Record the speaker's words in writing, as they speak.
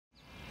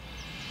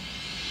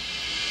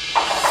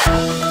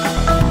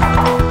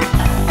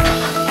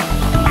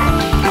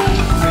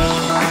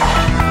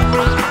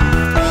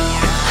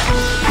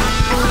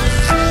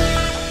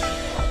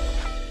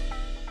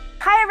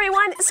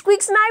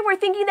and I were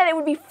thinking that it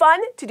would be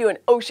fun to do an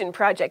ocean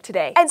project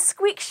today. And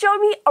Squeak showed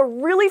me a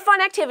really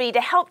fun activity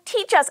to help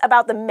teach us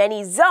about the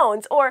many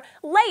zones or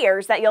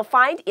layers that you'll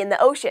find in the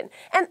ocean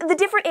and the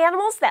different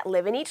animals that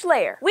live in each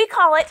layer. We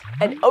call it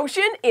an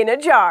ocean in a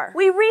jar.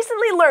 We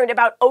recently learned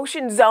about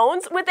ocean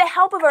zones with the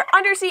help of our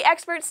undersea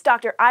experts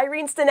Dr.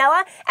 Irene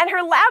Stanella and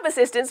her lab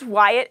assistants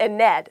Wyatt and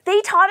Ned.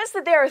 They taught us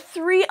that there are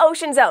 3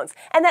 ocean zones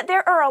and that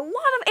there are a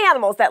lot of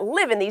animals that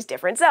live in these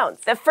different zones.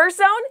 The first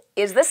zone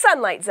is the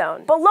sunlight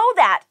zone. Below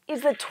that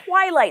is the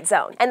twilight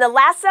zone. And the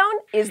last zone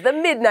is the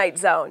midnight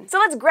zone. So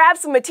let's grab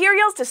some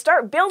materials to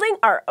start building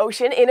our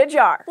ocean in a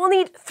jar. We'll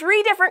need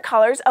 3 different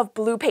colors of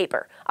blue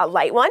paper. A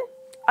light one,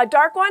 a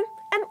dark one,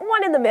 and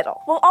one in the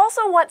middle. We'll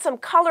also want some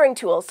coloring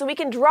tools so we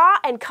can draw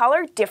and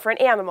color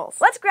different animals.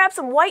 Let's grab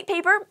some white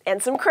paper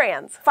and some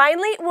crayons.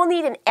 Finally, we'll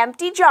need an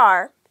empty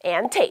jar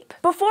and tape.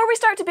 Before we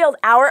start to build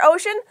our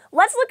ocean,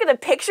 let's look at a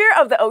picture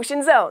of the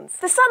ocean zones.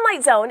 The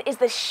sunlight zone is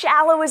the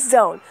shallowest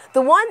zone,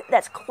 the one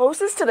that's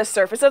closest to the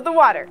surface of the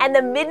water. And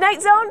the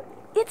midnight zone,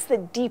 it's the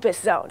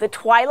deepest zone. The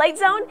twilight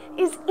zone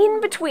is in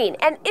between,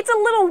 and it's a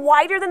little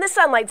wider than the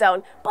sunlight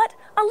zone, but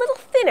a little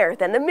thinner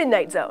than the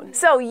midnight zone.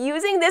 So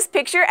using this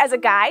picture as a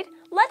guide,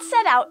 let's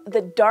set out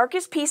the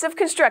darkest piece of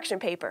construction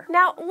paper.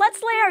 Now,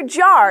 let's lay our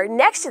jar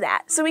next to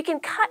that so we can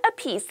cut a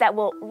piece that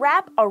will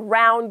wrap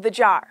around the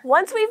jar.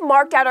 Once we've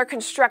marked out our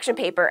construction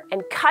paper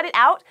and cut it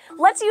out,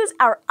 let's use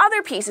our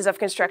other pieces of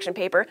construction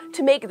paper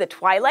to make the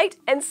twilight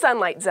and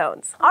sunlight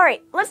zones. All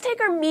right, let's take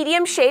our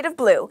medium shade of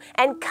blue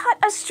and cut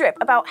a strip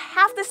about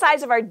half the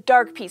size of our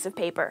dark piece of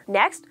paper.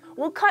 Next,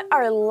 we'll cut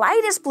our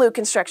lightest blue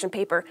construction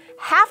paper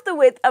half the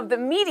width of the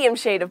medium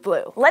shade of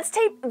blue. Let's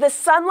tape the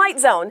sunlight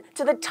zone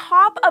to the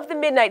top of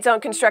the midnight zone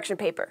construction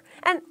paper,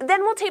 and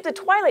then we'll tape the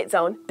twilight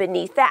zone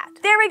beneath that.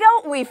 There we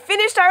go, we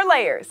finished our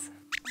layers.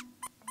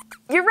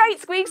 You're right,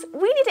 Squeaks,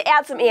 we need to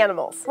add some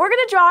animals. We're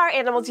gonna draw our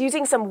animals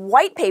using some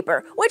white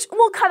paper, which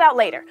we'll cut out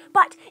later.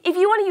 But if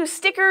you wanna use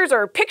stickers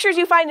or pictures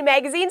you find in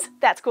magazines,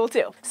 that's cool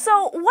too.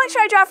 So what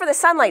should I draw for the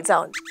sunlight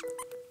zone?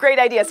 Great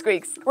idea,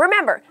 Squeaks.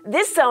 Remember,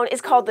 this zone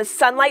is called the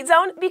sunlight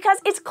zone because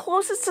it's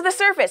closest to the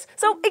surface,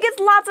 so it gets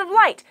lots of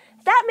light.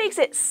 That makes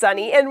it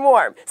sunny and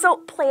warm, so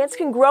plants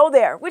can grow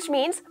there, which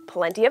means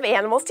plenty of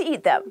animals to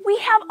eat them. We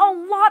have a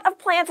lot of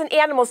plants and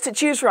animals to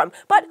choose from,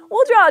 but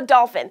we'll draw a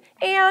dolphin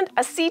and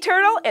a sea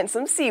turtle and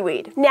some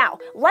seaweed. Now,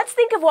 let's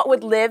think of what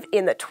would live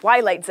in the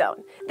twilight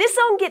zone. This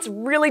zone gets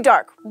really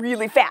dark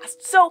really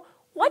fast, so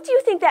what do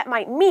you think that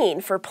might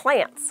mean for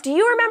plants? Do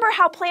you remember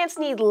how plants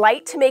need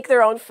light to make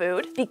their own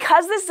food?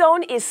 Because this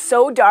zone is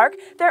so dark,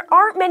 there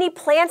aren't many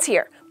plants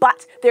here,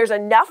 but there's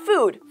enough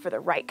food for the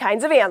right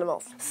kinds of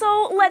animals.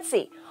 So let's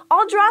see.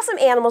 I'll draw some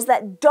animals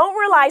that don't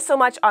rely so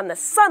much on the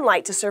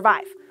sunlight to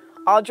survive.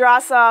 I'll draw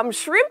some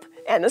shrimp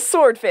and a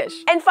swordfish.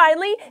 And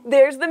finally,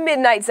 there's the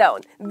midnight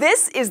zone.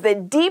 This is the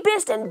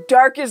deepest and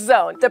darkest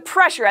zone. The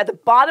pressure at the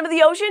bottom of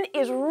the ocean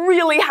is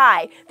really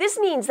high. This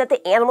means that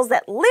the animals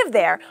that live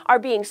there are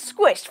being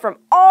squished from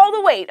all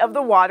the weight of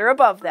the water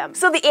above them.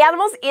 So the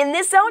animals in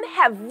this zone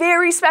have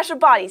very special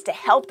bodies to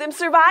help them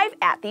survive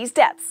at these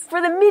depths.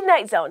 For the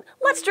midnight zone,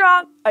 let's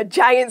draw a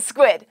giant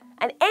squid,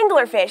 an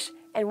anglerfish,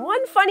 and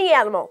one funny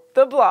animal,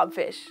 the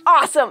blobfish.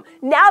 Awesome!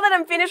 Now that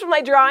I'm finished with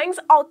my drawings,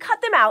 I'll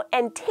cut them out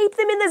and tape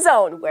them in the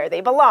zone where they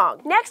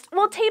belong. Next,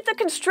 we'll tape the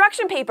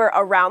construction paper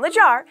around the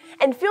jar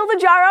and fill the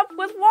jar up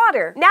with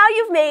water. Now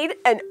you've made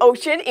an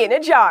ocean in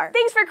a jar.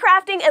 Thanks for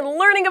crafting and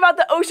learning about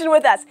the ocean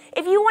with us.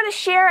 If you want to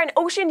share an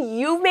ocean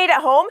you've made at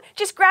home,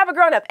 just grab a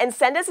grown-up and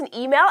send us an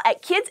email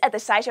at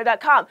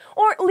kids@thescishow.com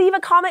or leave a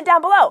comment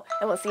down below.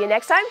 And we'll see you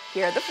next time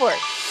here at the fort.